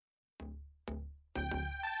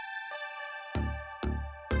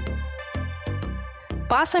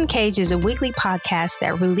Boss Uncaged is a weekly podcast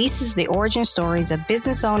that releases the origin stories of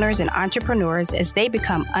business owners and entrepreneurs as they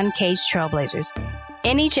become uncaged trailblazers.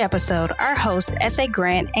 In each episode, our host, S.A.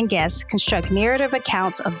 Grant, and guests construct narrative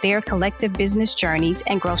accounts of their collective business journeys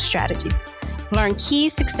and growth strategies. Learn key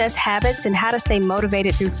success habits and how to stay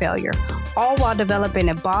motivated through failure, all while developing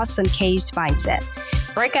a Boss Uncaged mindset.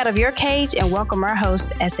 Break out of your cage and welcome our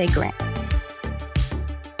host, S.A. Grant.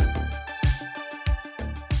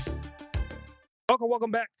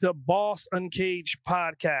 Welcome back to Boss Uncaged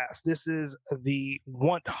podcast. This is the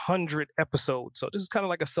 100th episode. So this is kind of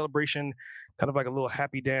like a celebration, kind of like a little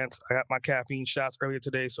happy dance. I got my caffeine shots earlier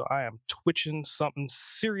today, so I am twitching something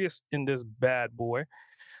serious in this bad boy.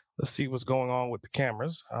 Let's see what's going on with the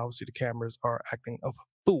cameras. Obviously, the cameras are acting a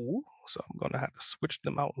fool, so I'm going to have to switch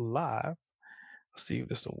them out live. Let's see if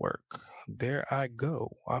this will work. There I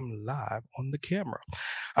go. I'm live on the camera.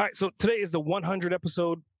 All right, so today is the 100th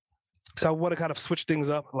episode. So I want to kind of switch things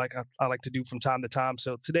up like I like to do from time to time.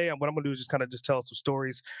 So today what I'm going to do is just tell some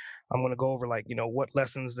stories. I'm going to go over what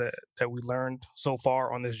lessons that we learned so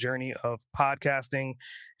far on this journey of podcasting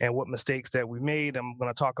and what mistakes that we made. I'm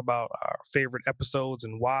going to talk about our favorite episodes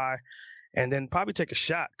and why, and then probably take a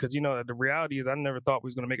shot because, the reality is I never thought we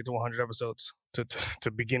was going to make it to 100 episodes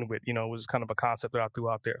to begin with. It was kind of a concept that I threw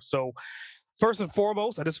out there. So first and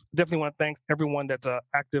foremost, I just definitely want to thank everyone that's an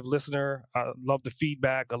active listener. I love the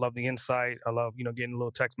feedback. I love the insight. I love, getting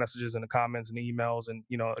little text messages in the comments and the emails. And,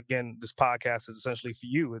 again, this podcast is essentially for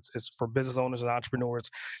you. It's for business owners and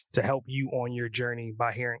entrepreneurs to help you on your journey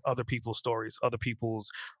by hearing other people's stories, other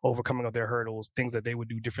people's overcoming of their hurdles, things that they would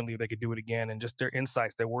do differently if they could do it again, and just their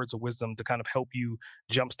insights, their words of wisdom to kind of help you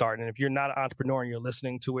jumpstart. And if you're not an entrepreneur and you're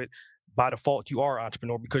listening to it, by default, you are an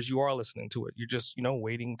entrepreneur because you are listening to it. You're just,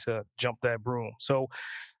 waiting to jump that broom. So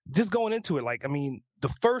just going into it, the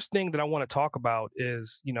first thing that I want to talk about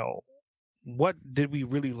is, what did we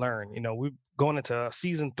really learn? We're going into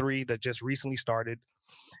season 3 that just recently started.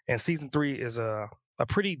 And season 3 is a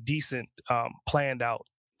pretty decent planned out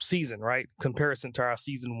season, right? Comparison to our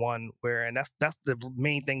season 1, and that's the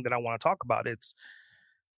main thing that I want to talk about. It's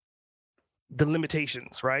the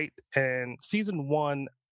limitations, right? And season 1,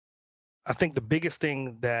 I think the biggest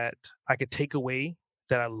thing that I could take away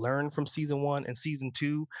that I learned from season 1 and season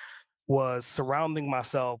 2 was surrounding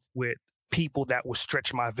myself with people that would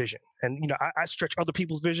stretch my vision. And, I stretch other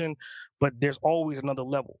people's vision, but there's always another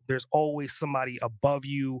level. There's always somebody above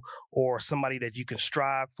you or somebody that you can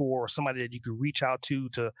strive for or somebody that you can reach out to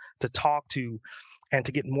talk to and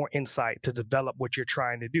to get more insight to develop what you're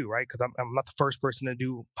trying to do, right? Because I'm not the first person to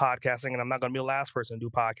do podcasting, and I'm not going to be the last person to do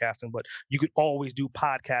podcasting, but you could always do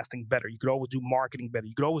podcasting better. You could always do marketing better.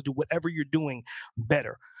 You could always do whatever you're doing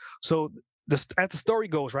better. So as the story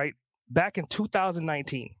goes, right, back in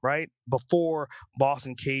 2019, right, before Boss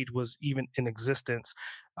Uncaged was even in existence,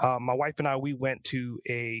 my wife and I, we went to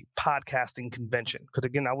a podcasting convention. Because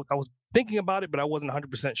again, I was thinking about it, but I wasn't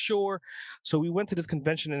 100% sure. So we went to this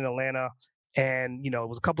convention in Atlanta. And, it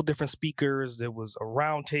was a couple different speakers. There was a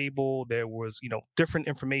round table. There was, different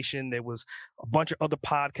information. There was a bunch of other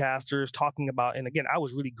podcasters talking about, and again, I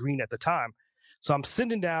was really green at the time. So I'm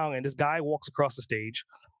sitting down and this guy walks across the stage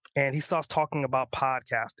and he starts talking about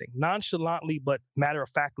podcasting nonchalantly, but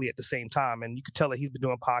matter-of-factly at the same time. And you could tell that he's been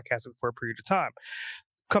doing podcasting for a period of time.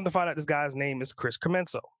 Come to find out this guy's name is Chris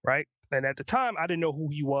Comenso, right? And at the time, I didn't know who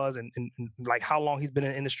he was and how long he's been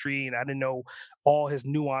in the industry. And I didn't know all his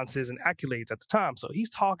nuances and accolades at the time. So he's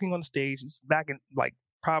talking on the stage. It's back in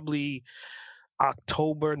probably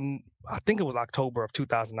October. I think it was October of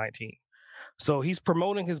 2019. So he's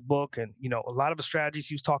promoting his book and, a lot of the strategies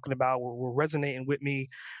he was talking about were resonating with me.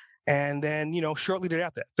 And then, shortly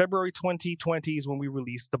thereafter, February 2020 is when we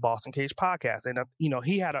released the Boss Uncaged podcast. And,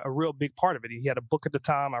 he had a real big part of it. He had a book at the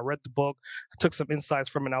time. I read the book, I took some insights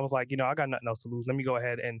from it. And I was like, I got nothing else to lose. Let me go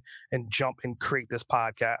ahead and jump and create this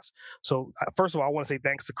podcast. So first of all, I want to say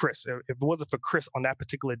thanks to Chris. If it wasn't for Chris on that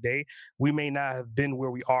particular day, we may not have been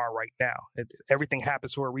where we are right now. Everything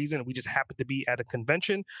happens for a reason. We just happened to be at a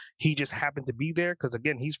convention. He just happened to be there because,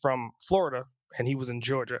 again, he's from Florida. And he was in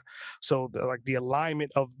Georgia. So the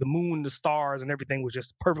alignment of the moon, the stars, and everything was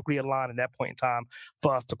just perfectly aligned at that point in time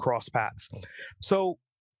for us to cross paths. So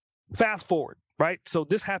fast forward, right? So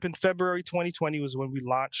this happened February 2020 was when we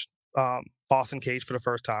launched Boss Uncaged for the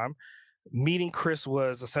first time. Meeting Chris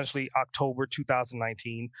was essentially October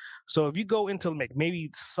 2019. So if you go into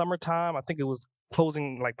maybe summertime, I think it was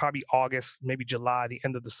closing like probably August, maybe July, the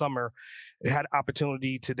end of the summer, I had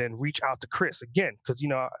opportunity to then reach out to Chris again because,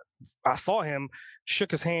 I saw him,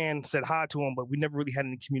 shook his hand, said hi to him, but we never really had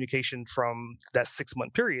any communication from that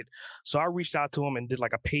 6-month period. So I reached out to him and did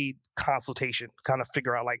like a paid consultation, kind of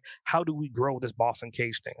figure out like, how do we grow this Boss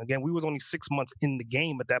Uncaged thing? Again, we was only 6 months in the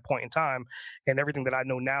game at that point in time, and everything that I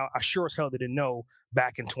know now, I sure as hell didn't know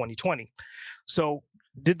back in 2020. So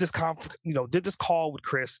did this call with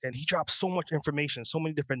Chris, and he dropped so much information, so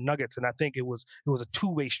many different nuggets, and I think it was a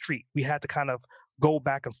two-way street. We had to kind of go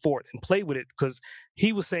back and forth and play with it because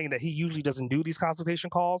he was saying that he usually doesn't do these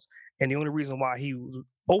consultation calls, and the only reason why he was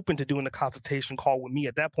open to doing the consultation call with me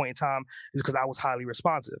at that point in time is because I was highly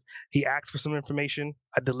responsive. He asked for some information,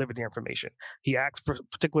 I delivered the information. He asked for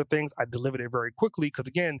particular things, I delivered it very quickly because,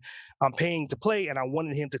 again, I'm paying to play, and I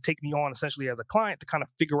wanted him to take me on essentially as a client to kind of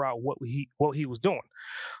figure out what he was doing.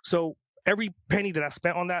 So every penny that I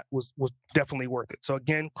spent on that was definitely worth it. So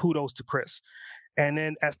again, kudos to Chris. And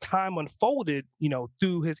then as time unfolded,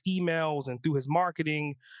 through his emails and through his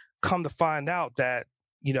marketing, come to find out that,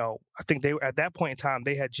 I think they were at that point in time,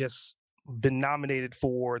 they had just been nominated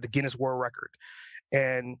for the Guinness World Record.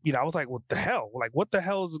 And, I was like, what the hell? Like, what the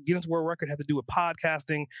hell does the Guinness World Record have to do with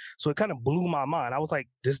podcasting? So it kind of blew my mind. I was like,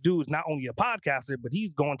 this dude's not only a podcaster, but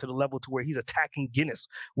he's going to the level to where he's attacking Guinness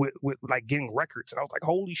with like getting records. And I was like,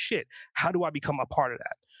 holy shit, how do I become a part of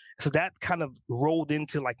that? So that kind of rolled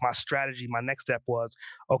into like my strategy. My next step was,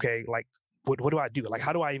 okay, like, what do I do? Like,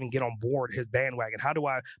 how do I even get on board his bandwagon? How do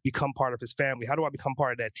I become part of his family? How do I become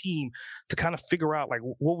part of that team to kind of figure out like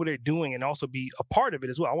what were they doing and also be a part of it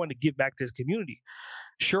as well? I wanted to give back to his community.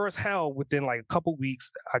 Sure as hell, within like a couple of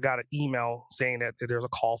weeks, I got an email saying that there's a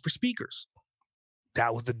call for speakers.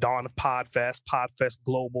 That was the dawn of PodFest, PodFest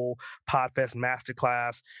Global, PodFest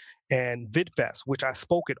Masterclass, and VidFest, which I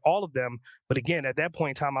spoke at all of them. But again, at that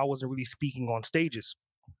point in time, I wasn't really speaking on stages.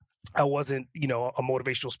 I wasn't, a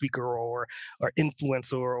motivational speaker or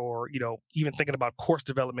influencer or, even thinking about course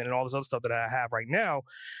development and all this other stuff that I have right now.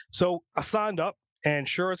 So I signed up, and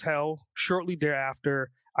sure as hell, shortly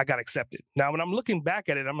thereafter, I got accepted. Now, when I'm looking back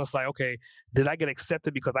at it, I'm just like, okay, did I get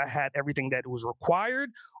accepted because I had everything that was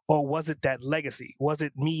required, or was it that legacy? Was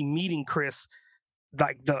it me meeting Chris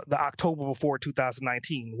like the October before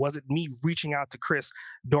 2019? Was it me reaching out to Chris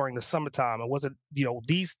during the summertime? And was it,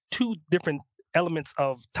 these two different elements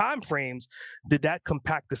of time frames, did that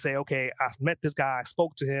compact to say, okay, I met this guy, I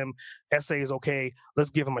spoke to him, SA is okay, let's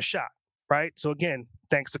give him a shot, right? So again,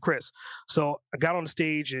 thanks to Chris. So I got on the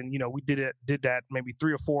stage and, we did that maybe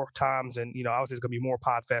 3 or 4 times. And, obviously there's going to be more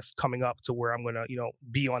PodFest coming up to where I'm going to,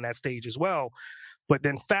 be on that stage as well. But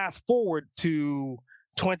then fast forward to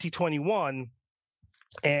 2021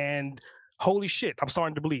 and holy shit, I'm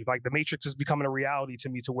starting to believe like the Matrix is becoming a reality to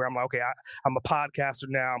me to where I'm like, okay, I'm a podcaster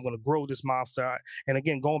now. I'm going to grow this monster. And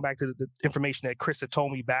again, going back to the information that Chris had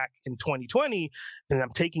told me back in 2020, and I'm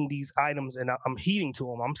taking these items and I'm heeding to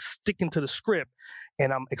them. I'm sticking to the script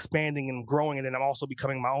and I'm expanding and growing. And then I'm also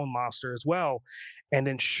becoming my own monster as well. And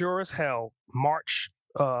then sure as hell, March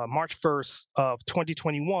 1st of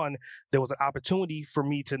 2021, there was an opportunity for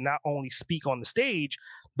me to not only speak on the stage,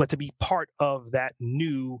 but to be part of that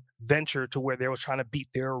new venture to where they was trying to beat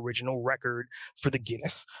their original record for the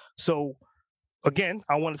Guinness. So again,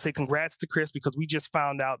 I want to say congrats to Chris because we just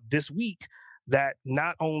found out this week that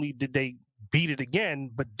not only did they beat it again,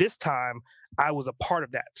 but this time I was a part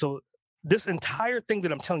of that. So this entire thing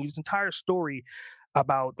that I'm telling you, this entire story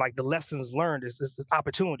about like the lessons learned is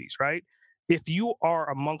opportunities, right? If you are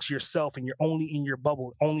amongst yourself and you're only in your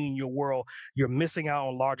bubble, only in your world, you're missing out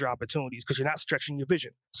on larger opportunities because you're not stretching your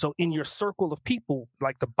vision. So in your circle of people,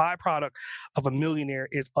 like the byproduct of a millionaire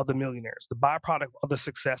is other millionaires. The byproduct of other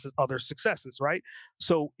success is other successes, right?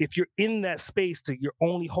 So if you're in that space you're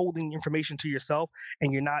only holding information to yourself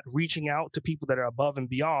and you're not reaching out to people that are above and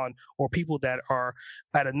beyond or people that are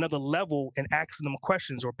at another level and asking them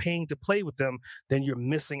questions or paying to play with them, then you're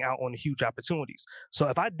missing out on huge opportunities. So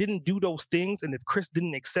if I didn't do those things, and if Chris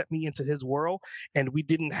didn't accept me into his world and we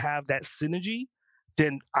didn't have that synergy,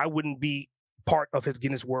 then I wouldn't be part of his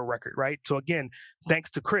Guinness World Record, right? So again, thanks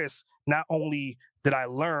to Chris, not only did I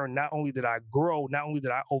learn, not only did I grow, not only did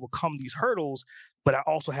I overcome these hurdles, but I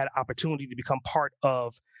also had an opportunity to become part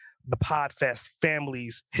of the PodFest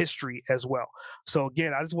family's history as well. So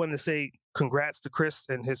again, I just wanted to say congrats to Chris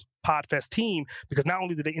and his PodFest team, because not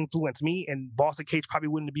only did they influence me, and Boss Uncaged probably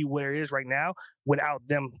wouldn't be where it is right now without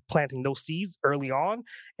them planting those seeds early on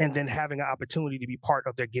and then having an opportunity to be part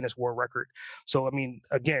of their Guinness World Record. So, I mean,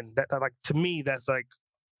 again, that like to me, that's like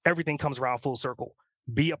everything comes around full circle.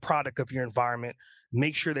 Be a product of your environment.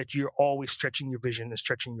 Make sure that you're always stretching your vision and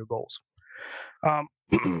stretching your goals.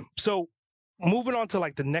 So moving on to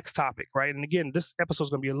like the next topic, right? And again, this episode is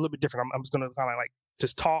going to be a little bit different. I'm just going to kind of like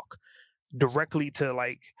just talk directly to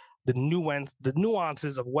like the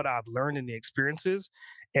nuances of what I've learned in the experiences.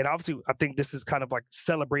 And obviously, I think this is kind of like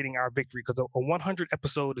celebrating our victory, because a 100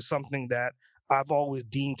 episode is something that I've always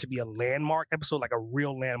deemed to be a landmark episode, like a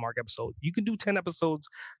real landmark episode. You can do 10 episodes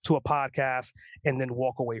to a podcast and then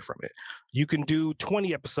walk away from it. You can do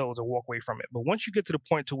 20 episodes and walk away from it. But once you get to the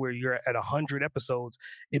point to where you're at 100 episodes,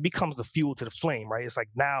 it becomes the fuel to the flame, right? It's like,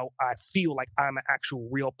 now I feel like I'm an actual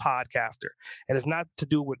real podcaster. And it's not to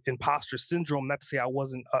do with imposter syndrome. Not to say I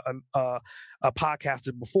wasn't a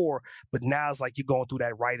podcaster before, but now it's like you're going through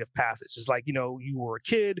that rite of passage. It's like, you were a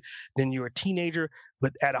kid, then you're a teenager,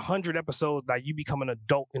 but at 100 episodes, like, you become an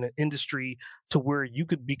adult in an industry to where you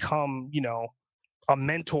could become, a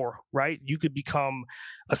mentor, right? You could become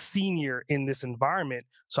a senior in this environment.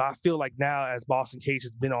 So I feel like now, as Boss Uncaged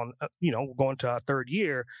has been on, going to our third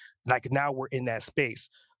year, like now we're in that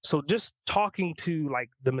space. So just talking to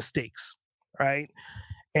like the mistakes, right?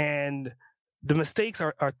 And the mistakes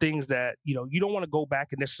are things that, you don't want to go back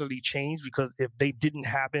and necessarily change, because if they didn't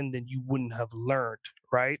happen, then you wouldn't have learned,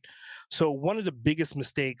 right? So one of the biggest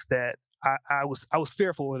mistakes that I was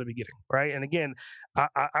fearful in the beginning, right? And again,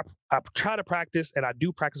 I try to practice, and I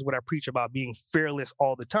do practice what I preach about being fearless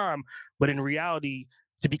all the time. But in reality,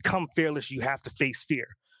 to become fearless, you have to face fear.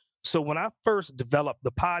 So when I first developed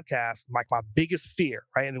the podcast, like my biggest fear,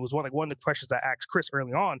 right? And it was one of the questions I asked Chris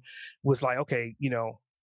early on was like, okay,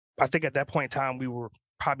 I think at that point in time, we were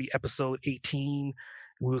probably episode 18.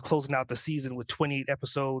 We were closing out the season with 28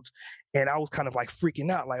 episodes. And I was kind of like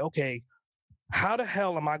freaking out, like, okay, how the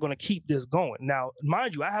hell am I going to keep this going? Now,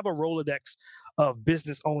 mind you, I have a Rolodex of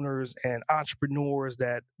business owners and entrepreneurs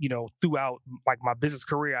that, throughout like my business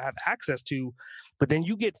career, I have access to. But then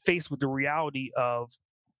you get faced with the reality of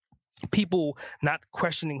people not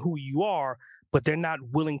questioning who you are, but they're not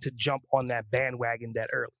willing to jump on that bandwagon that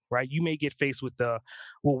early, right? You may get faced with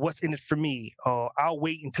what's in it for me? I'll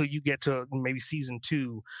wait until you get to maybe season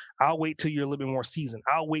 2. I'll wait till you're a little bit more seasoned.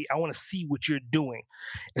 I'll wait. I want to see what you're doing.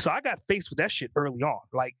 And so I got faced with that shit early on.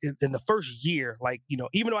 Like in the first year, like,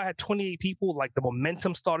 even though I had 28 people, like the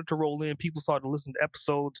momentum started to roll in. People started to listen to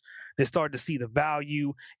episodes. They started to see the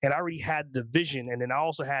value. And I already had the vision. And then I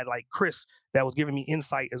also had like Chris that was giving me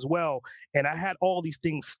insight as well. And I had all these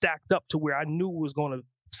things stacked up to where I knew it was going to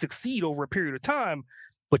succeed over a period of time,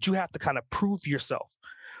 but you have to kind of prove yourself.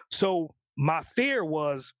 So my fear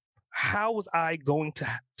was, how was I going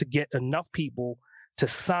to get enough people to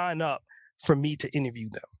sign up for me to interview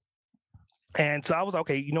them? And so I was,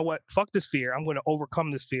 okay, you know what? Fuck this fear. I'm going to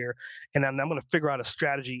overcome this fear. And I'm going to figure out a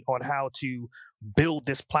strategy on how to build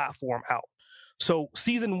this platform out. So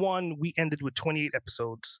season 1, we ended with 28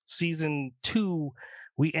 episodes. Season 2,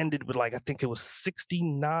 we ended with I think it was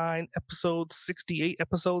 69 episodes, 68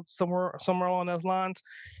 episodes, somewhere along those lines.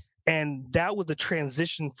 And that was the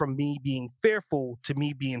transition from me being fearful to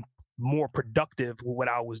me being more productive with what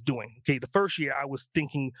I was doing. Okay, the first year I was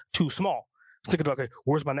thinking too small. I was thinking about, okay,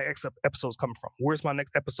 where's my next episodes coming from? Where's my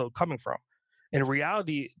next episode coming from? In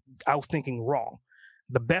reality, I was thinking wrong.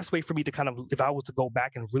 The best way for me to kind of, if I was to go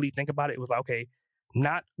back and really think about it, it was like, okay,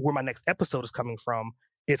 not where my next episode is coming from.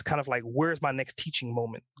 It's kind of like, where's my next teaching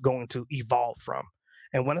moment going to evolve from?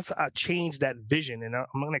 And when I change that vision, and I'm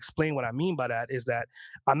going to explain what I mean by that, is that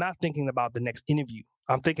I'm not thinking about the next interview.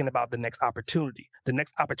 I'm thinking about the next opportunity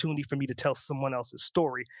for me to tell someone else's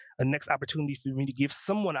story, a next opportunity for me to give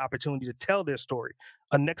someone an opportunity to tell their story,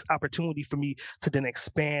 a next opportunity for me to then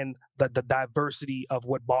expand the diversity of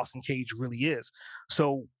what Boss Uncaged really is.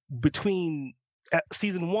 So between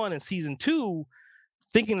season 1 and season 2,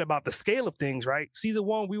 thinking about the scale of things, right? Season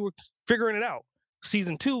 1, we were figuring it out.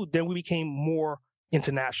 Season 2, then we became more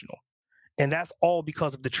international. And that's all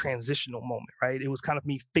because of the transitional moment, right? It was kind of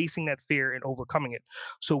me facing that fear and overcoming it.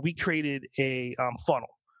 So we created a funnel.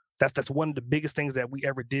 That's one of the biggest things that we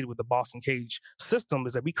ever did with the Boss Uncaged system,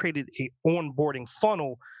 is that we created a onboarding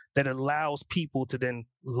funnel that allows people to then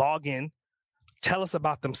log in, tell us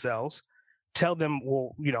about themselves, tell them,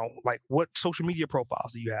 well, like, what social media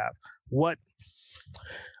profiles do you have?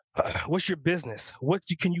 What's your business? What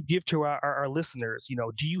can you give to our listeners?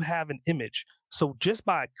 Do you have an image? So just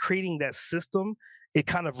by creating that system, it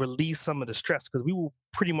kind of released some of the stress, because we were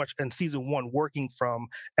pretty much in season 1 working from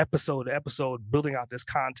episode to episode, building out this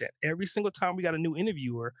content. Every single time we got a new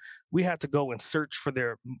interviewer, we had to go and search for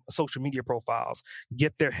their social media profiles,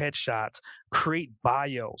 get their headshots, create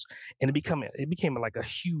bios, and it became like a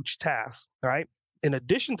huge task, right? In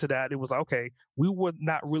addition to that, it was okay, we were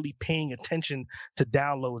not really paying attention to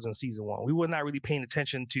downloads in season 1. We were not really paying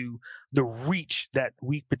attention to the reach that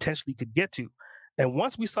we potentially could get to. And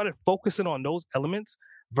once we started focusing on those elements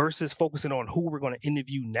versus focusing on who we're going to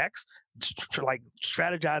interview next, like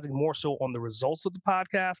strategizing more so on the results of the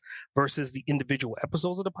podcast versus the individual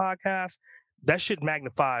episodes of the podcast, that shit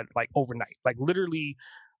magnified like overnight. Like literally,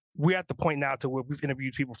 we're at the point now to where we've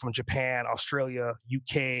interviewed people from Japan, Australia,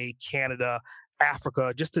 UK, Canada,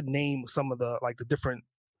 Africa, just to name some of the different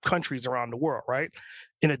countries around the world, right?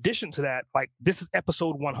 In addition to that, like this is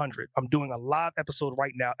episode 100. I'm doing a live episode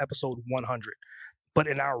right now, episode 100. But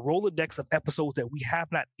in our Rolodex of episodes that we have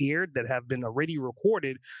not aired that have been already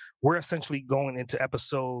recorded, we're essentially going into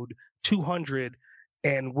episode 200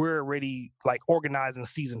 and we're already like organizing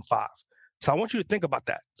season 5. So I want you to think about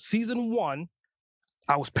that. Season 1,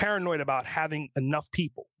 I was paranoid about having enough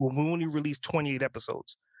people when we only released 28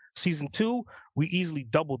 episodes. Season 2, we easily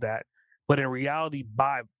doubled that. But in reality,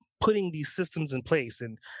 by putting these systems in place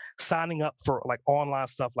and signing up for like online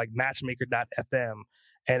stuff like matchmaker.fm,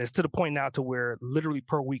 and it's to the point now to where literally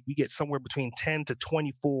per week we get somewhere between 10 to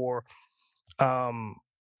 24. I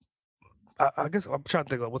guess I'm trying to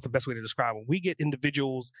think of what's the best way to describe them. We get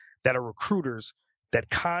individuals that are recruiters that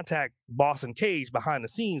contact Boss Uncaged behind the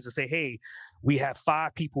scenes to say, hey, we have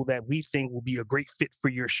 5 people that we think will be a great fit for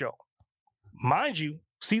your show. Mind you,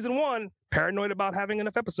 season 1, paranoid about having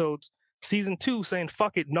enough episodes. Season 2, saying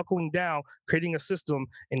fuck it, knuckling down, creating a system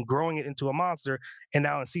and growing it into a monster. And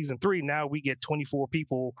now in season 3, now we get 24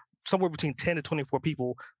 people, somewhere between 10 to 24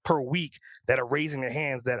 people per week that are raising their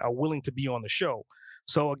hands that are willing to be on the show.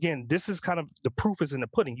 So again, this is kind of the proof is in the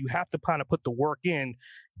pudding. You have to kind of put the work in,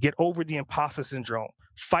 get over the imposter syndrome,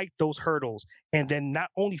 fight those hurdles, and then not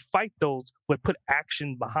only fight those, but put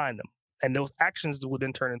action behind them. And those actions will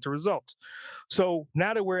then turn into results. So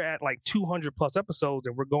now that we're at like 200 plus episodes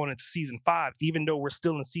and we're going into season 5, even though we're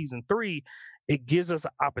still in season 3, it gives us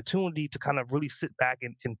an opportunity to kind of really sit back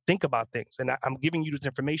and think about things. And I'm giving you this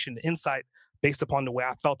information, the insight based upon the way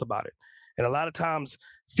I felt about it. And a lot of times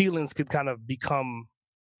feelings could kind of become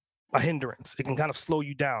a hindrance. It can kind of slow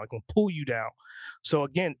you down. It can pull you down. So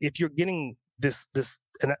again, if you're getting this,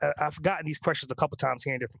 and I've gotten these questions a couple of times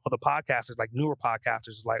here and there from other podcasters, like newer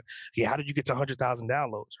podcasters, like, yeah, how did you get to 100,000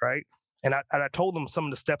 downloads, right? And I told them some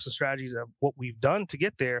of the steps and strategies of what we've done to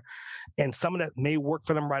get there, and some of that may work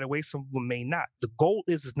for them right away, some of them may not. The goal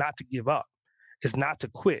is not to give up, is not to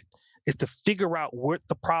quit, is to figure out what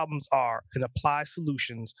the problems are and apply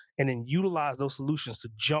solutions, and then utilize those solutions to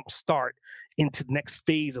jumpstart into the next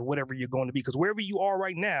phase of whatever you're going to be. Because wherever you are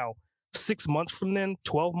right now, 6 months from then,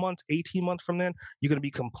 12 months, 18 months from then, you're going to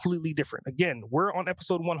be completely different. Again, we're on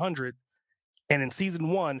episode 100. And in season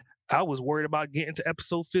 1, I was worried about getting to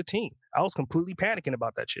episode 15. I was completely panicking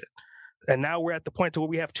about that shit. And now we're at the point to where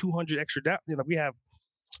we have 200 extra down. We have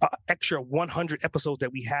extra 100 episodes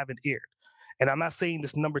that we haven't aired. And I'm not saying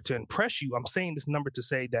this number to impress you. I'm saying this number to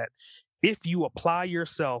say that if you apply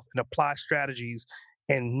yourself and apply strategies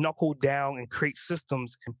and knuckle down and create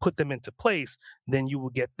systems and put them into place, then you will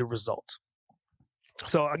get the results.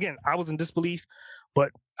 So again, I was in disbelief,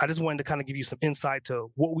 but I just wanted to kind of give you some insight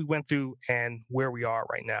to what we went through and where we are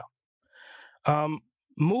right now.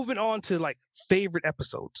 Moving on to like favorite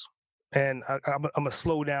episodes. And I'm going to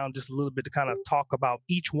slow down just a little bit to kind of talk about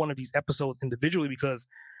each one of these episodes individually, because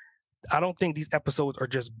I don't think these episodes are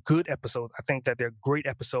just good episodes. I think that they're great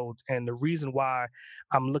episodes. And the reason why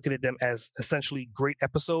I'm looking at them as essentially great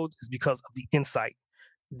episodes is because of the insight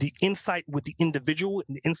with the individual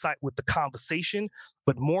and the insight with the conversation,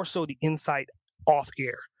 but more so the insight off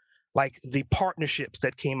air, like the partnerships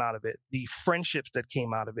that came out of it, the friendships that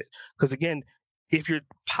came out of it. Because again, if you're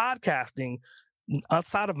podcasting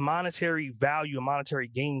outside of monetary value and monetary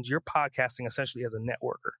gains, you're podcasting essentially as a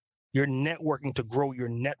networker. You're networking to grow your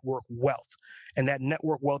network wealth. And that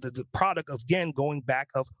network wealth is a product of, again, going back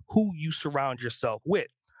of who you surround yourself with.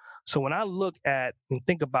 So when I look at and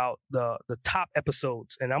think about the top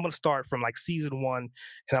episodes, and I'm going to start from like season 1,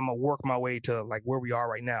 and I'm going to work my way to like where we are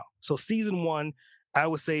right now. So season 1, I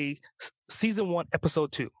would say season 1,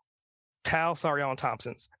 episode 2, Tal Sarion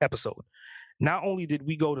Thompson's episode. Not only did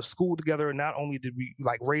we go to school together, not only did we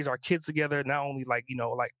like raise our kids together, not only like,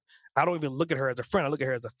 I don't even look at her as a friend, I look at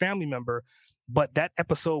her as a family member, but that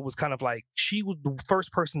episode was kind of like, she was the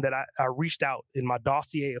first person that I reached out in my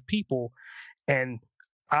dossier of people, and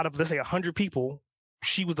out of, let's say 100 people,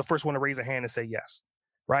 she was the first one to raise her hand and say yes,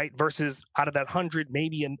 right? Versus out of that 100,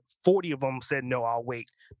 maybe 40 of them said, no, I'll wait.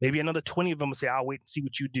 Maybe another 20 of them would say, I'll wait and see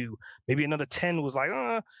what you do. Maybe another 10 was like,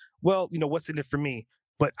 well, what's in it for me?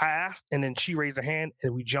 But I asked, and then she raised her hand,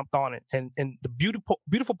 and we jumped on it. And the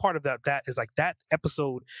beautiful part of that is like that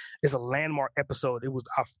episode is a landmark episode. It was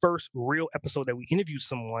our first real episode that we interviewed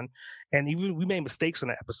someone, and even we made mistakes on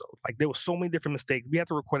that episode. Like there were so many different mistakes. We had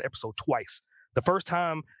to record the episode twice The first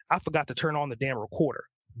time I forgot to turn on the damn recorder.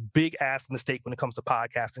 Big ass mistake when it comes to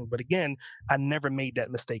podcasting. But again, I never made that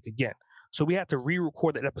mistake again. So we had to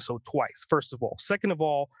re-record that episode twice, first of all. Second of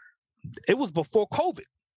all, it was before COVID.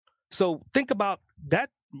 So think about that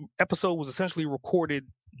episode was essentially recorded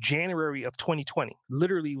January of 2020.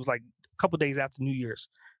 Literally, it was like a couple days after New Year's.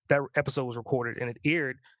 That episode was recorded and it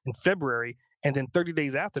aired in February. And then 30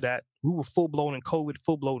 days after that, we were full-blown in COVID,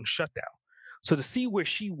 full-blown shutdown. So to see where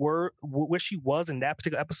she was in that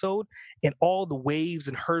particular episode and all the waves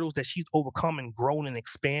and hurdles that she's overcome and grown and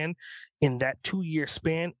expand in that 2-year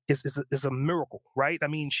span is a miracle, right? I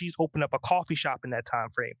mean, she's opened up a coffee shop in that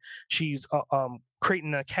time frame. She's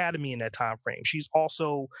creating an academy in that time frame. She's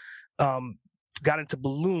also got into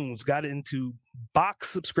balloons, got into box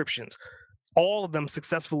subscriptions. All of them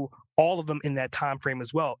successful, all of them in that time frame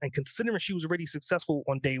as well. And considering she was already successful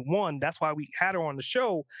on day one, that's why we had her on the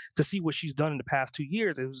show to see what she's done in the past 2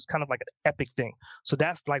 years. It was kind of like an epic thing. So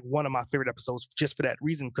that's like one of my favorite episodes just for that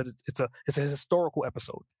reason, because it's a historical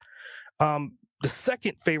episode. The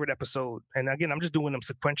second favorite episode, and again, I'm just doing them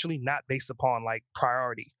sequentially, not based upon like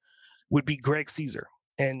priority, would be Greg Caesar.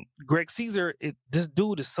 And Greg Caesar, this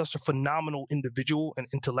dude is such a phenomenal individual and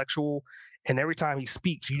intellectual. And every time he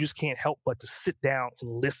speaks, you just can't help but to sit down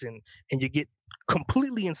and listen. And you get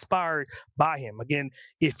completely inspired by him. Again,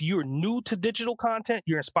 if you're new to digital content,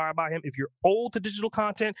 you're inspired by him. If you're old to digital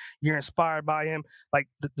content, you're inspired by him. Like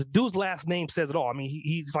the dude's last name says it all. I mean,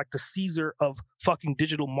 he's like the Caesar of fucking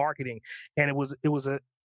digital marketing. And it was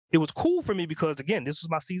cool for me because, again, this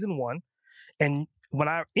was my season 1. And when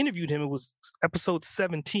I interviewed him, it was episode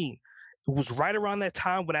 17. It was right around that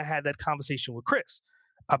time when I had that conversation with Chris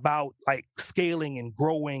about like scaling and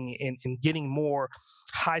growing and getting more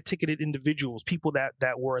high-ticketed individuals, people that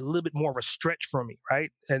were a little bit more of a stretch for me,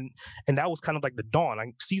 right? And that was kind of like the dawn.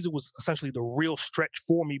 Like Caesar was essentially the real stretch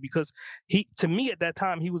for me because to me at that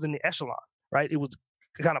time, he was in the echelon, right? It was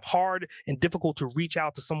kind of hard and difficult to reach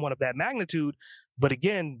out to someone of that magnitude. But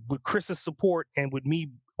again, with Chris's support and with me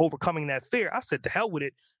overcoming that fear, I said, to hell with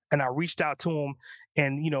it. And I reached out to him.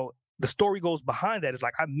 And, the story goes behind that is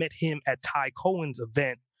like, I met him at Ty Cohen's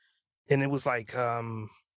event. And it was like,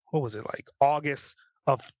 what was it? Like August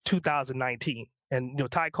of 2019. And,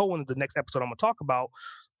 Ty Cohen is the next episode I'm going to talk about.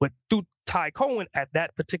 But through Ty Cohen at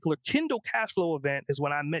that particular Kindle Cashflow event is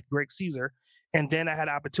when I met Greg Caesar. And then I had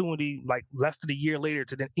an opportunity like less than a year later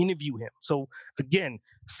to then interview him. So again,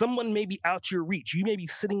 someone may be out your reach. You may be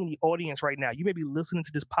sitting in the audience right now. You may be listening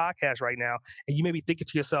to this podcast right now, and you may be thinking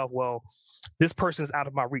to yourself, well, this person is out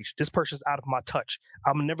of my reach. This person is out of my touch.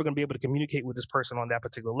 I'm never going to be able to communicate with this person on that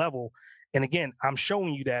particular level. And again, I'm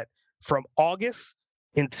showing you that from August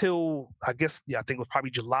until I think it was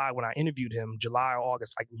probably July when I interviewed him, July or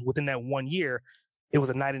August, like within that 1 year, it was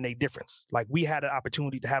a night and day difference. Like we had an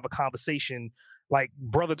opportunity to have a conversation like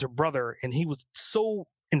brother to brother. And he was so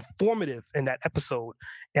informative in that episode.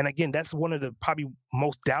 And again, that's one of the probably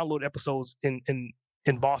most downloaded episodes in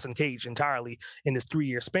Boss Uncaged entirely in this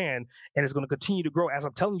 3-year span. And it's going to continue to grow. As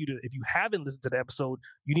I'm telling you, if you haven't listened to the episode,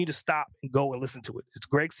 you need to stop and go and listen to it. It's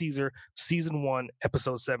Greg Caesar, season 1,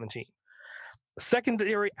 episode 17.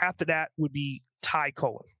 Secondary after that would be Ty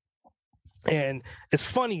Cohen. And it's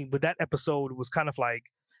funny, but that episode was kind of like,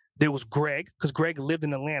 there was Greg, because Greg lived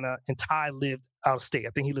in Atlanta and Ty lived out of state. I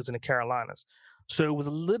think he lives in the Carolinas. So it was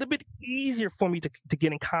a little bit easier for me to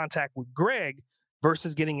get in contact with Greg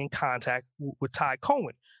versus getting in contact with Ty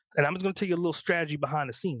Cohen. And I'm just going to tell you a little strategy behind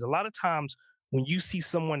the scenes. A lot of times when you see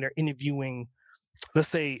someone they're interviewing, let's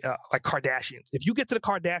say like Kardashians, if you get to the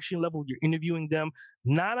Kardashian level, you're interviewing them,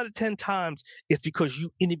 9 out of 10 times it's because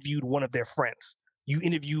you interviewed one of their friends. You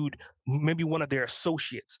interviewed maybe one of their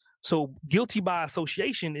associates. So guilty by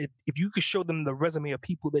association, if you could show them the resume of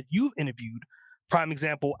people that you've interviewed. Prime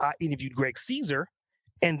example, I interviewed Greg Caesar,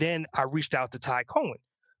 and then I reached out to Ty Cohen.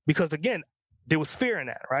 Because again, there was fear in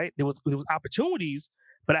that, right? There was opportunities,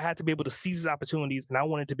 but I had to be able to seize these opportunities, and I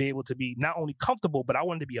wanted to be able to be not only comfortable, but I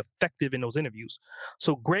wanted to be effective in those interviews.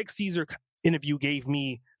 So Greg Caesar interview gave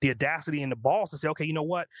me the audacity and the balls to say, okay, you know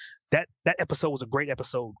what? That episode was a great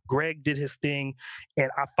episode. Greg did his thing, and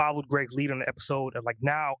I followed Greg's lead on the episode. And like,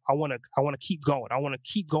 now I want to keep going. I want to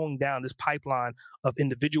keep going down this pipeline of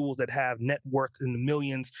individuals that have net worth in the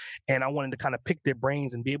millions, and I wanted to kind of pick their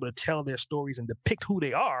brains and be able to tell their stories and depict who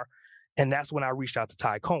they are. And that's when I reached out to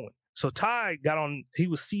Ty Cohen. So Ty got on, he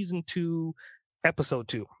was season 2, episode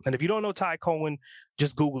 2. And if you don't know Ty Cohen,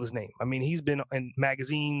 just Google his name. I mean, he's been in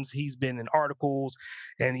magazines, he's been in articles,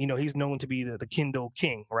 and, he's known to be the Kindle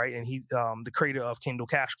king, right? And he's the creator of Kindle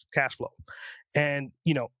Cashflow. And,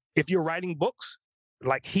 if you're writing books,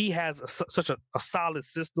 like he has such a solid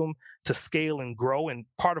system to scale and grow. And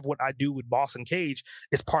part of what I do with Boss Uncaged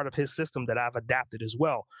is part of his system that I've adapted as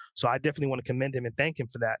well. So I definitely want to commend him and thank him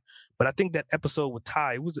for that. But I think that episode with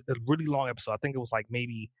Ty, it was a really long episode. I think it was like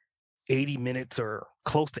maybe 80 minutes or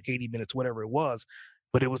close to 80 minutes, whatever it was.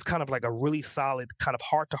 But it was kind of like a really solid kind of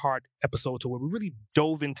heart-to-heart episode to where we really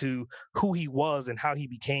dove into who he was and how he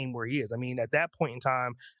became where he is. I mean, at that point in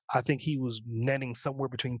time, I think he was netting somewhere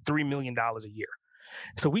between $3 million a year.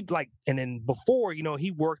 So we'd like, and then before, you know,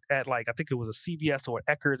 he worked at like, I think it was a CVS or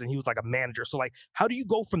Eckerd's, and he was like a manager. So like, how do you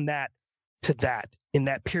go from that to that in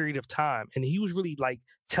that period of time? And he was really like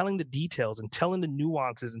telling the details and telling the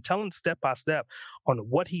nuances and telling step by step on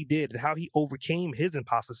what he did and how he overcame his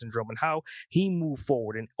imposter syndrome and how he moved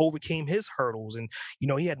forward and overcame his hurdles. And, you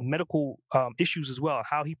know, he had medical issues as well,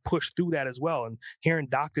 how he pushed through that as well. And hearing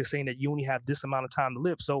doctors saying that you only have this amount of time to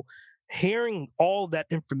live. So hearing all that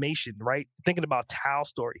information, right? Thinking about Tal's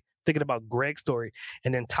story, thinking about Greg's story,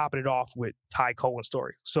 and then topping it off with Ty Cohen's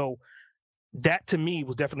story. So that to me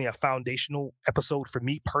was definitely a foundational episode for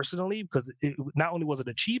me personally, because it not only was an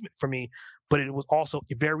achievement for me, but it was also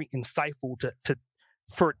very insightful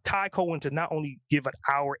for Ty Cohen to not only give an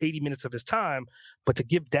hour, 80 minutes of his time, but to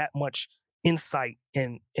give that much insight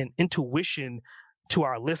and intuition to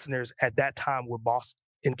our listeners at that time where Boss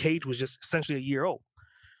Uncaged was just essentially a year old.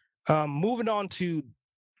 Moving on to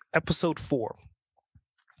episode 4.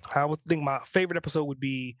 I would think my favorite episode would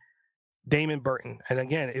be Damon Burton. And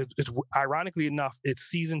again, it's ironically enough, it's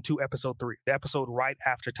season 2, episode 3, the episode right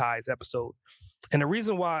after Ty's episode. And the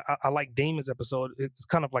reason why I like Damon's episode, it's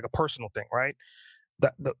kind of like a personal thing, right?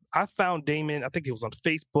 I found Damon, I think it was on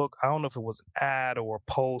Facebook. I don't know if it was an ad or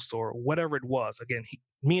a post or whatever it was. Again,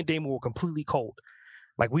 me and Damon were completely cold.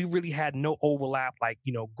 Like we really had no overlap. Like,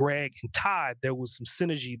 you know, Greg and Ty, there was some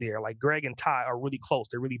synergy there. Like Greg and Ty are really close.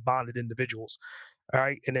 They're really bonded individuals. All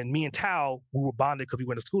right. And then me and Tal, we were bonded because we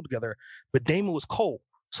went to school together. But Damon was cold.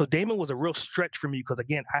 So Damon was a real stretch for me because,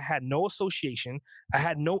 again, I had no association. I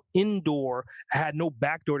had no indoor. I had no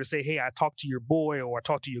backdoor to say, hey, I talked to your boy or I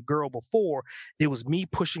talked to your girl before. It was me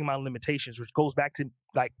pushing my limitations, which goes back to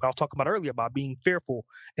like I was talking about earlier about being fearful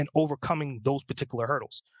and overcoming those particular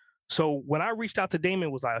hurdles. So when I reached out to Damon,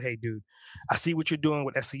 it was like, hey, dude, I see what you're doing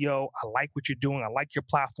with SEO. I like what you're doing. I like your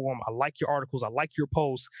platform. I like your articles. I like your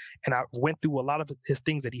posts. And I went through a lot of his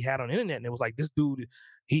things that he had on the internet. And it was like, this dude,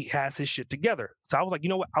 he has his shit together. So I was like, you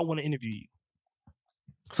know what? I want to interview you.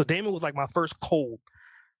 So Damon was like my first cold,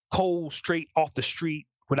 straight off the street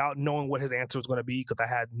without knowing what his answer was going to be because I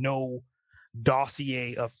had no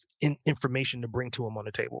dossier of information to bring to him on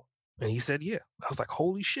the table. And he said, yeah. I was like,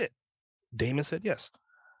 holy shit. Damon said yes.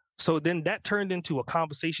 So then that turned into a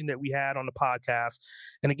conversation that we had on the podcast.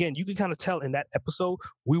 And again, you can kind of tell in that episode,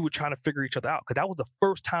 we were trying to figure each other out because that was the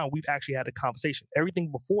first time we've actually had a conversation.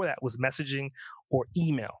 Everything before that was messaging or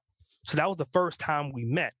email. So that was the first time we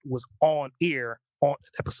met was on air on the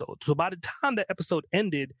episode. So by the time that episode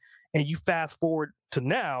ended and you fast forward to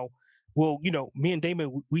now, well, you know, me and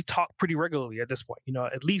Damon, we talk pretty regularly at this point, you know,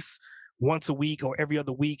 at least once a week or every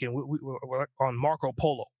other week, and we're on Marco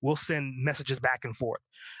Polo. We'll send messages back and forth.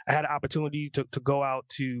 I had an opportunity to go out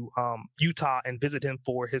to Utah and visit him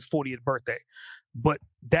for his 40th birthday. But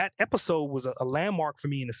that episode was a landmark for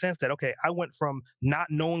me in the sense that, okay, I went from not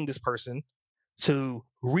knowing this person to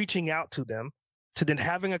reaching out to them, to then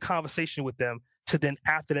having a conversation with them, to then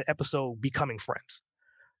after that episode becoming friends.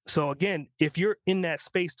 So again, if you're in that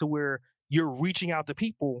space to where you're reaching out to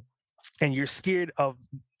people and you're scared of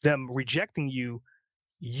them rejecting you,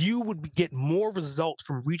 you would get more results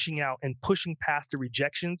from reaching out and pushing past the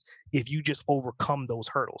rejections if you just overcome those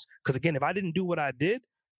hurdles. Because again, if I didn't do what I did,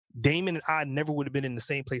 Damon and I never would have been in the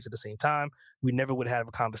same place at the same time. We never would have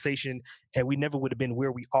a conversation, and we never would have been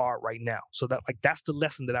where we are right now. So that's the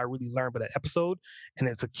lesson that I really learned by that episode, and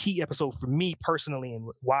it's a key episode for me personally, and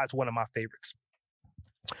why it's one of my favorites.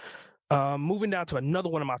 Moving down to another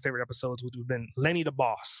one of my favorite episodes, which would have been Lenny the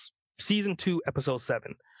Boss, season 2, episode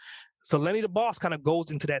 7. So Lenny the Boss kind of goes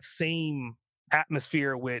into that same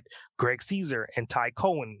atmosphere with Greg Caesar and Ty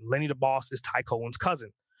Cohen. Lenny the Boss is Ty Cohen's cousin.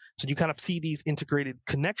 So you kind of see these integrated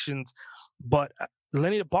connections, but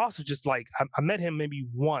Lenny the Boss is just like, I met him maybe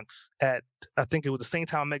once at, I think it was the same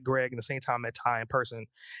time I met Greg and the same time I met Ty in person.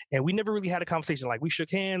 And we never really had a conversation. Like we shook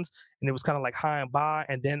hands and it was kind of like hi and bye.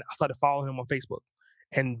 And then I started following him on Facebook.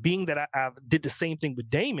 And being that I did the same thing with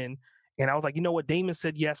Damon, and I was like, you know what? Damon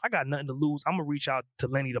said, yes, I got nothing to lose. I'm going to reach out to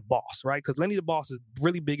Lenny the Boss, right? Because Lenny the Boss is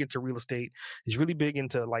really big into real estate. He's really big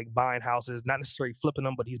into like buying houses, not necessarily flipping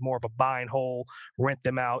them, but he's more of a buy and hold, rent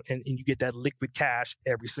them out, and you get that liquid cash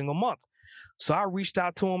every single month. So I reached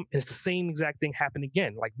out to him, and it's the same exact thing happened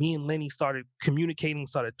again. Like me and Lenny started communicating,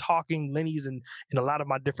 started talking. Lenny's in a lot of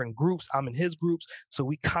my different groups. I'm in his groups. So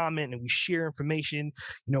we comment and we share information.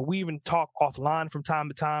 We even talk offline from time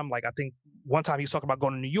to time. Like I think one time he was talking about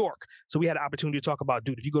going to New York. So we had an opportunity to talk about,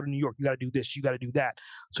 dude, if you go to New York, you got to do this, you got to do that.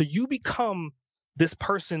 So you become this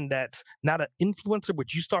person that's not an influencer,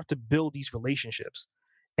 but you start to build these relationships.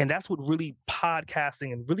 And that's what really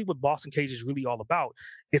podcasting and really what Boss Uncaged is really all about.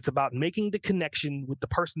 It's about making the connection with the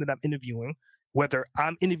person that I'm interviewing, whether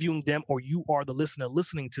I'm interviewing them or you are the listener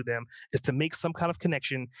listening to them, is to make some kind of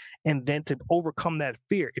connection and then to overcome that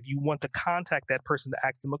fear. If you want to contact that person to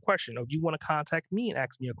ask them a question, or if you want to contact me and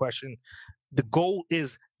ask me a question, the goal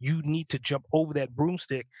is you need to jump over that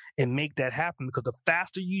broomstick and make that happen, because the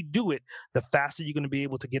faster you do it, the faster you're going to be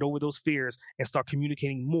able to get over those fears and start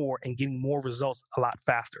communicating more and getting more results a lot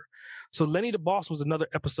faster. So Lenny the Boss was another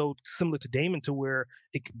episode similar to Damon, to where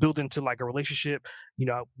it built into like a relationship.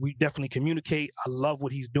 We definitely communicate. I love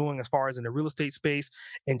what he's doing as far as in the real estate space,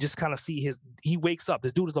 and just kind of see he wakes up.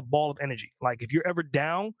 This dude is a ball of energy. Like if you're ever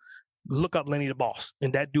down, look up Lenny the Boss,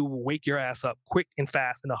 and that dude will wake your ass up quick and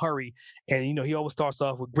fast in a hurry. And he always starts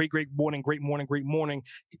off with great morning, great morning, great morning.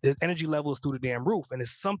 His energy level is through the damn roof, and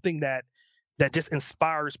it's something that just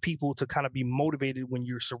inspires people to kind of be motivated when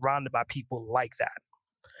you're surrounded by people like that.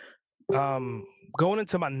 Going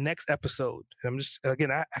into my next episode, I'm just, again,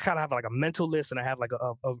 I kind of have like a mental list and I have like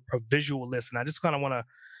a visual list, and I just kind of want to,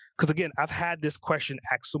 because again, I've had this question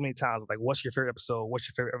asked so many times, like, what's your favorite episode? What's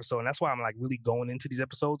your favorite episode? And that's why I'm like really going into these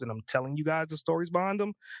episodes and I'm telling you guys the stories behind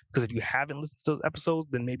them. Because if you haven't listened to those episodes,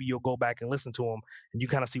 then maybe you'll go back and listen to them and you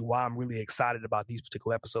kind of see why I'm really excited about these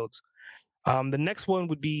particular episodes. The next one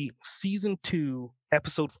would be season 2,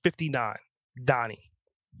 episode 59, Donnie.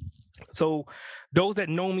 So those that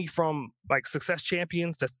know me from like Success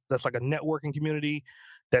Champions, that's like a networking community,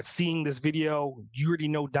 that's seeing this video, you already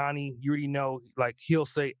know Donnie. You already know, like, he'll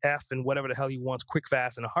say F and whatever the hell he wants, quick,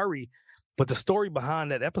 fast, in a hurry. But the story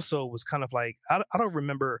behind that episode was kind of like, I don't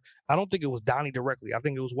remember. I don't think it was Donnie directly. I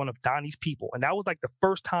think it was one of Donnie's people. And that was like the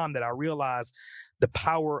first time that I realized the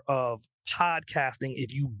power of podcasting.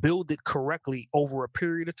 If you build it correctly over a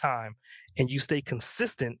period of time and you stay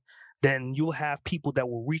consistent, then you'll have people that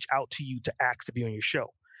will reach out to you to ask to be on your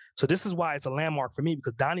show. So this is why it's a landmark for me,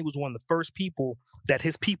 because Donnie was one of the first people that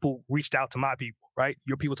his people reached out to my people, right?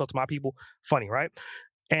 Your people talk to my people. Funny, right?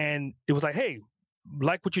 And it was like, hey,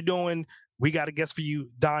 like what you're doing. We got a guest for you,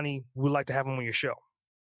 Donnie. We'd like to have him on your show.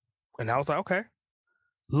 And I was like, okay.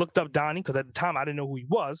 Looked up Donnie, because at the time I didn't know who he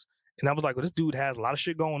was. And I was like, well, this dude has a lot of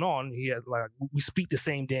shit going on. He had, like, we speak the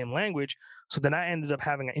same damn language. So then I ended up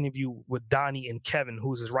having an interview with Donnie and Kevin,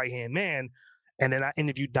 who's his right-hand man. And then I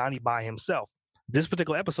interviewed Donnie by himself. This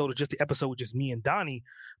particular episode is just the episode with just me and Donnie,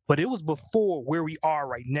 but it was before where we are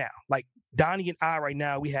right now. Like Donnie and I right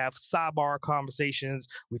now, we have sidebar conversations.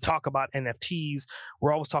 We talk about NFTs.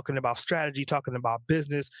 We're always talking about strategy, talking about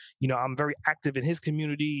business. I'm very active in his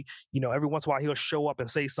community. Every once in a while he'll show up and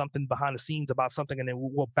say something behind the scenes about something, and then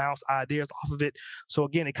we'll bounce ideas off of it. So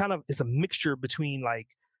again, it kind of is a mixture between like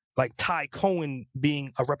Ty Cohen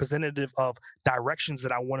being a representative of directions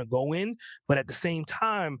that I want to go in, but at the same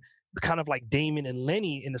time, kind of like Damon and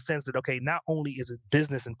Lenny, in the sense that, okay, not only is it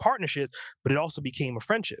business and partnership, but it also became a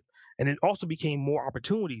friendship, and it also became more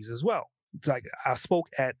opportunities as well. It's like I spoke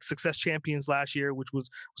at Success Champions last year, which was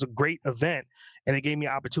a great event, and it gave me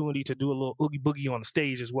an opportunity to do a little oogie boogie on the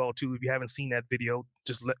stage as well too. If you haven't seen that video,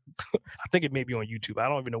 I think it may be on YouTube. I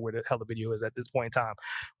don't even know where the hell the video is at this point in time,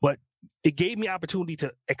 but it gave me opportunity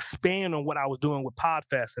to expand on what I was doing with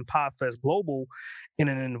PodFest and PodFest Global in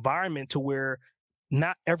an environment to where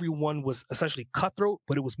not everyone was essentially cutthroat,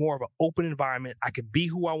 but it was more of an open environment. I could be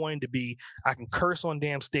who I wanted to be. I can curse on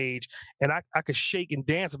damn stage, and I could shake and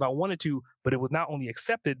dance if I wanted to, but it was not only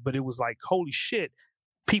accepted, but it was like, holy shit,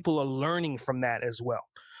 people are learning from that as well.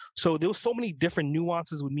 So there was so many different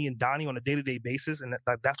nuances with me and Donnie on a day-to-day basis, and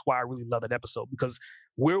that's why I really love that episode, because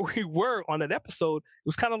where we were on that episode, it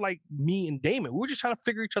was kind of like me and Damon. We were just trying to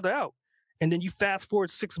figure each other out. And then you fast forward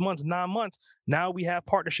 6 months, 9 months, now we have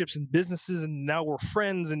partnerships and businesses, and now we're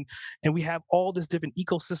friends, and we have all this different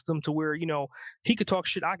ecosystem to where, he could talk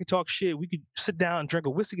shit, I could talk shit. We could sit down and drink a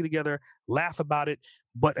whiskey together, laugh about it,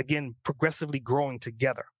 but again, progressively growing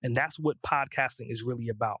together. And that's what podcasting is really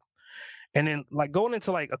about. And then like going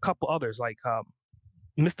into like a couple others, like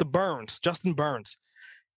Mr. Burns, Justin Burns.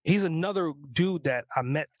 He's another dude that I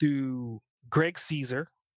met through Greg Caesar,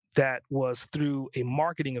 that was through a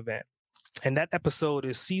marketing event. And that episode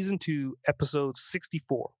is season 2, episode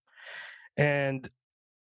 64. And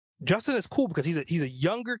Justin is cool because he's a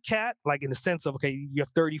younger cat, like in the sense of, okay, you're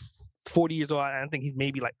 30, 40 years old. I think he's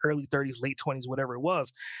maybe like early 30s, late 20s, whatever it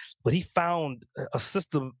was. But he found a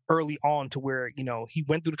system early on to where, he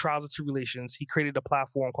went through the trials and tribulations. He created a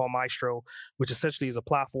platform called Maestro, which essentially is a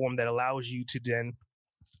platform that allows you to then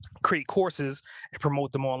create courses and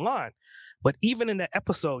promote them online. But even in that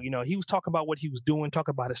episode, he was talking about what he was doing,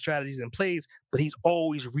 talking about his strategies and plays, but he's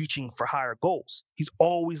always reaching for higher goals. He's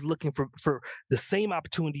always looking for the same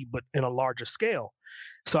opportunity, but in a larger scale.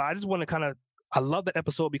 So I just want to I love that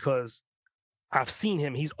episode because I've seen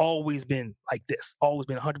him. He's always been like this, always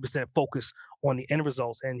been 100% focused on the end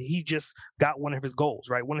results. And he just got one of his goals,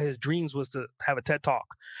 right? One of his dreams was to have a TED Talk.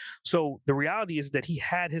 So the reality is that he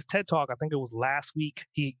had his TED Talk, I think it was last week.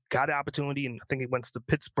 He got the opportunity, and I think he went to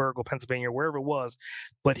Pittsburgh or Pennsylvania, or wherever it was,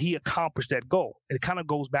 but he accomplished that goal. And it kind of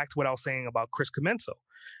goes back to what I was saying about Chris Comenso,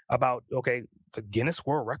 about, okay, the Guinness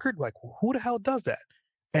World Record, like who the hell does that?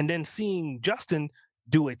 And then seeing Justin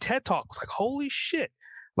do a TED Talk was like, holy shit.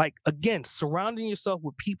 Like, again, surrounding yourself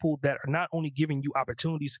with people that are not only giving you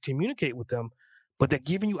opportunities to communicate with them, but they're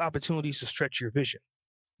giving you opportunities to stretch your vision,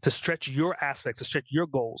 to stretch your aspects, to stretch your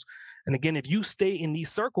goals. And again, if you stay in these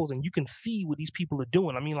circles and you can see what these people are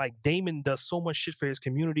doing, I mean, like Damon does so much shit for his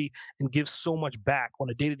community and gives so much back on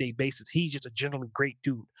a day-to-day basis. He's just a generally great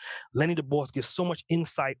dude. Lenny the Boss gives so much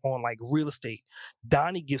insight on like real estate.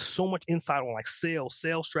 Donnie gives so much insight on like sales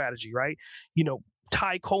strategy, right?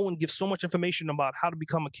 Ty Cohen gives so much information about how to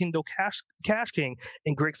become a Kindle cash king,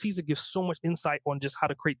 and Greg Caesar gives so much insight on just how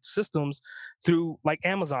to create systems through like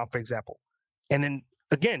Amazon, for example. And then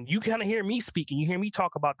again, you kind of hear me speaking, you hear me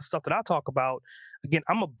talk about the stuff that I talk about. Again,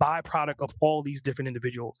 I'm a byproduct of all these different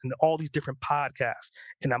individuals and all these different podcasts,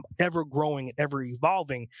 and I'm ever growing and ever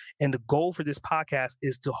evolving. And the goal for this podcast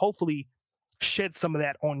is to hopefully shed some of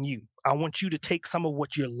that on you. I want you to take some of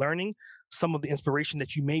what you're learning, some of the inspiration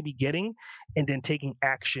that you may be getting, and then taking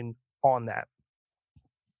action on that.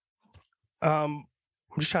 I'm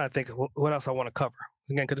just trying to think of what else I want to cover.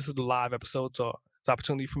 Again, because this is the live episode, so it's an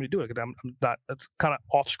opportunity for me to do it. Because I'm not, it's kind of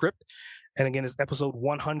off script. And again, it's episode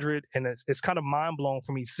 100, and it's kind of mind blowing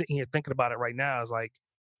for me sitting here thinking about it right now. It's like,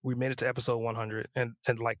 we made it to episode 100, and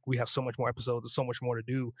like we have so much more episodes. There's so much more to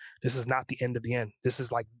do. This is not the end of the end. This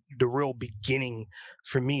is like the real beginning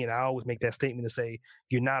for me. And I always make that statement to say,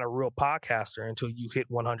 you're not a real podcaster until you hit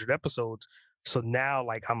 100 episodes. So now,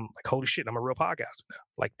 like, I'm like, holy shit, I'm a real podcaster now.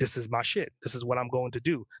 Like, this is my shit. This is what I'm going to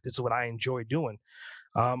do. This is what I enjoy doing.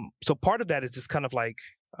 So part of that is just kind of like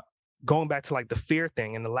going back to like the fear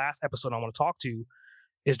thing. And the last episode I want to talk to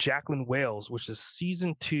is Jacqueline Wales, which is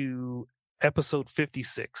season 2, episode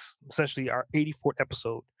 56, essentially our 84th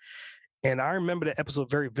episode. And I remember that episode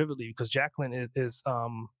very vividly because Jacqueline is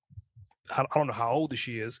I don't know how old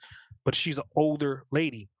she is, but she's an older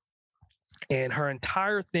lady. And her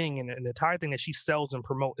entire thing and the entire thing that she sells and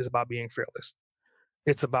promotes is about being fearless.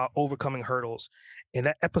 It's about overcoming hurdles. And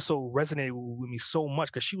that episode resonated with me so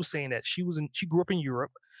much because she was saying that she grew up in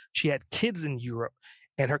Europe. She had kids in Europe.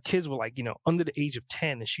 And her kids were like, under the age of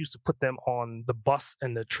 10, and she used to put them on the bus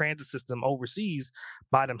and the transit system overseas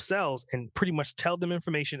by themselves and pretty much tell them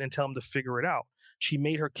information and tell them to figure it out. She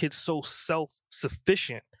made her kids so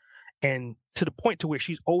self-sufficient, and to the point to where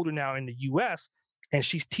she's older now in the US, and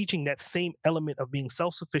she's teaching that same element of being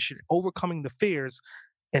self-sufficient, overcoming the fears.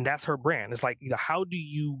 And that's her brand. It's like, how do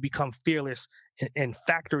you become fearless and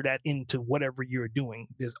factor that into whatever you're doing?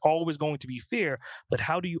 There's always going to be fear, but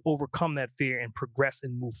how do you overcome that fear and progress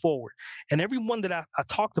and move forward? And every one that I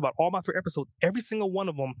talked about, all my 3 episodes, every single one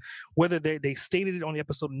of them, whether they stated it on the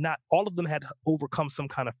episode or not, all of them had overcome some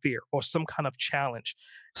kind of fear or some kind of challenge.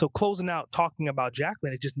 So closing out talking about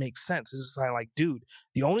Jacqueline, it just makes sense. It's just like, dude,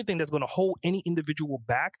 the only thing that's going to hold any individual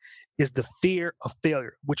back is the fear of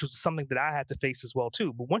failure, which was something that I had to face as well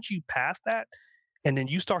too. But once you pass that, and then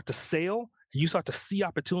you start to sail, and you start to see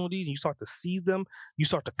opportunities, and you start to seize them, you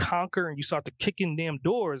start to conquer, and you start to kick in damn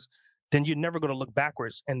doors, then you're never going to look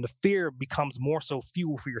backwards. And the fear becomes more so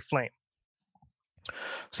fuel for your flame.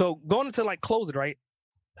 So going into like closing, right?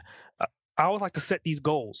 I always like to set these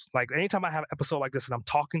goals. Like anytime I have an episode like this and I'm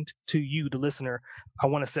talking to you, the listener, I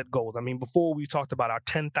want to set goals. I mean, before we talked about our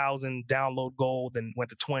 10,000 download goal, then went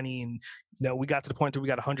to 20, and we got to the point where we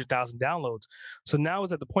got 100,000 downloads. So now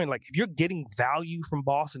it's at the point, like if you're getting value from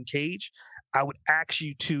Boss Uncaged, I would ask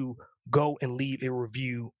you to go and leave a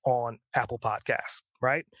review on Apple Podcasts,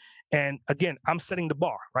 right? And again, I'm setting the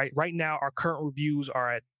bar, right? Right now, our current reviews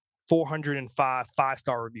are at 405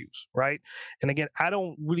 5-star reviews, right? And again, I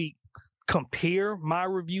don't really compare my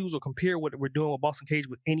reviews or compare what we're doing with Boss Uncaged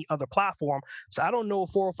with any other platform. So I don't know if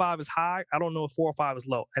 4 or 5 is high. I don't know if 4 or 5 is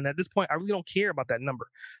low. And at this point, I really don't care about that number.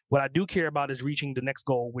 What I do care about is reaching the next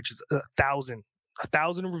goal, which is 1,000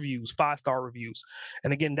 reviews, 5-star reviews.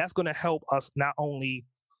 And again, that's going to help us not only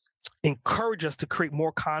encourage us to create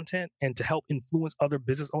more content and to help influence other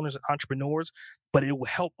business owners and entrepreneurs, but it will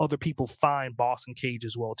help other people find Boss Uncaged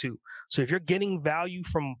as well too. So if you're getting value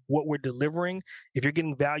from what we're delivering, if you're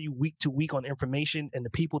getting value week to week on information and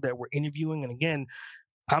the people that we're interviewing, and again,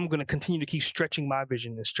 I'm going to continue to keep stretching my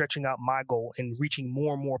vision and stretching out my goal and reaching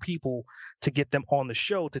more and more people to get them on the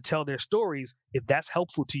show to tell their stories. If that's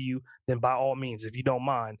helpful to you, then by all means, if you don't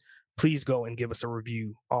mind, please go and give us a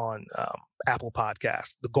review on Apple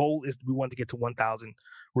Podcasts. The goal is we want to get to 1,000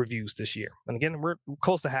 reviews this year. And again, we're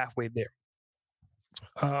close to halfway there.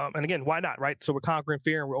 And again, why not, right? So we're conquering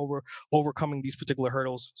fear and we're overcoming these particular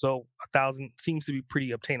hurdles. So 1,000 seems to be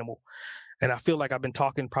pretty obtainable. And I feel like I've been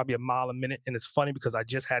talking probably a mile a minute. And it's funny because I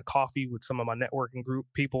just had coffee with some of my networking group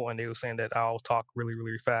people, and they were saying that I always talk really,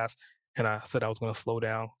 really fast. And I said I was going to slow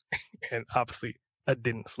down. And obviously, I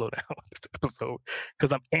didn't slow down this episode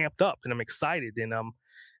because I'm amped up and I'm excited and I'm,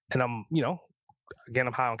 again,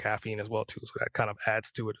 I'm high on caffeine as well too. So that kind of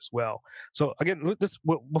adds to it as well. So again,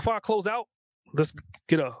 before I close out, let's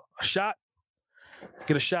get a shot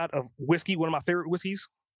of whiskey. One of my favorite whiskeys.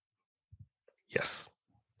 Yes.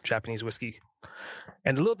 Japanese whiskey.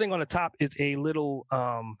 And the little thing on the top is a little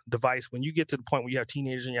device. When you get to the point where you have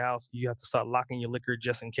teenagers in your house, you have to start locking your liquor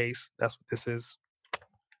just in case. That's what this is.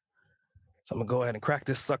 So I'm going to go ahead and crack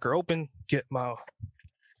this sucker open, get my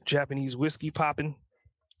Japanese whiskey popping.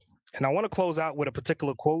 And I want to close out with a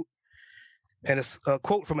particular quote. And it's a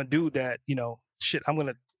quote from a dude that,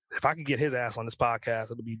 if I could get his ass on this podcast,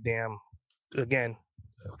 it'll be damn, again,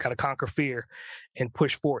 kind of conquer fear and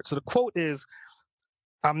push forward. So the quote is,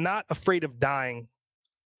 "I'm not afraid of dying.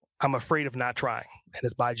 I'm afraid of not trying." And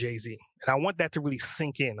it's by Jay-Z. And I want that to really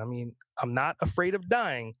sink in. I mean, I'm not afraid of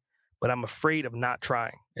dying, but I'm afraid of not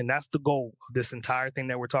trying. And that's the goal of this entire thing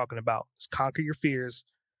that we're talking about. Is conquer your fears,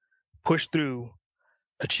 push through,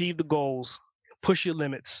 achieve the goals, push your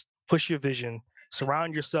limits, push your vision,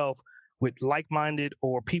 surround yourself with like-minded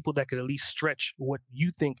or people that could at least stretch what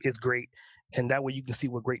you think is great. And that way you can see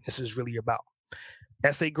what greatness is really about.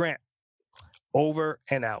 S.A. Grant, over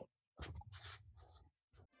and out.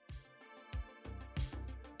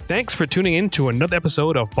 Thanks for tuning in to another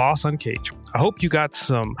episode of Boss Uncaged. I hope you got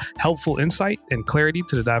some helpful insight and clarity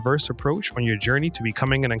to the diverse approach on your journey to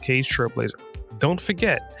becoming an uncaged trailblazer. Don't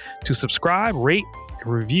forget to subscribe, rate,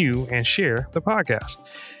 review, and share the podcast.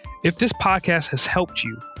 If this podcast has helped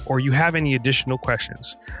you or you have any additional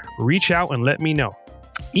questions, reach out and let me know.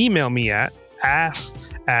 Email me at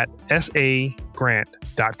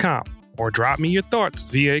ask@sagrant.com or drop me your thoughts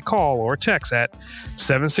via a call or text at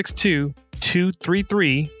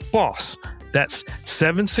 762-233-BOSS. That's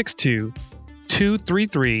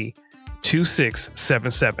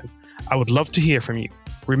 762-233-2677. I would love to hear from you.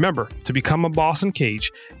 Remember, to become a Boss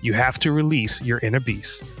Uncaged, you have to release your inner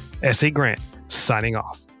beast. S.A. Grant, signing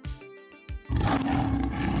off.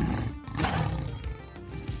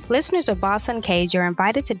 Listeners of Boss Uncaged are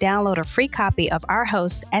invited to download a free copy of our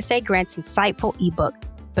host, S.A. Grant's insightful ebook,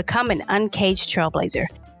 Become an Uncaged Trailblazer.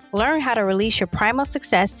 Learn how to release your primal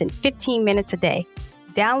success in 15 minutes a day.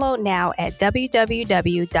 Download now at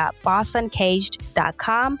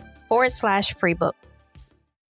www.bossuncaged.com/freebook.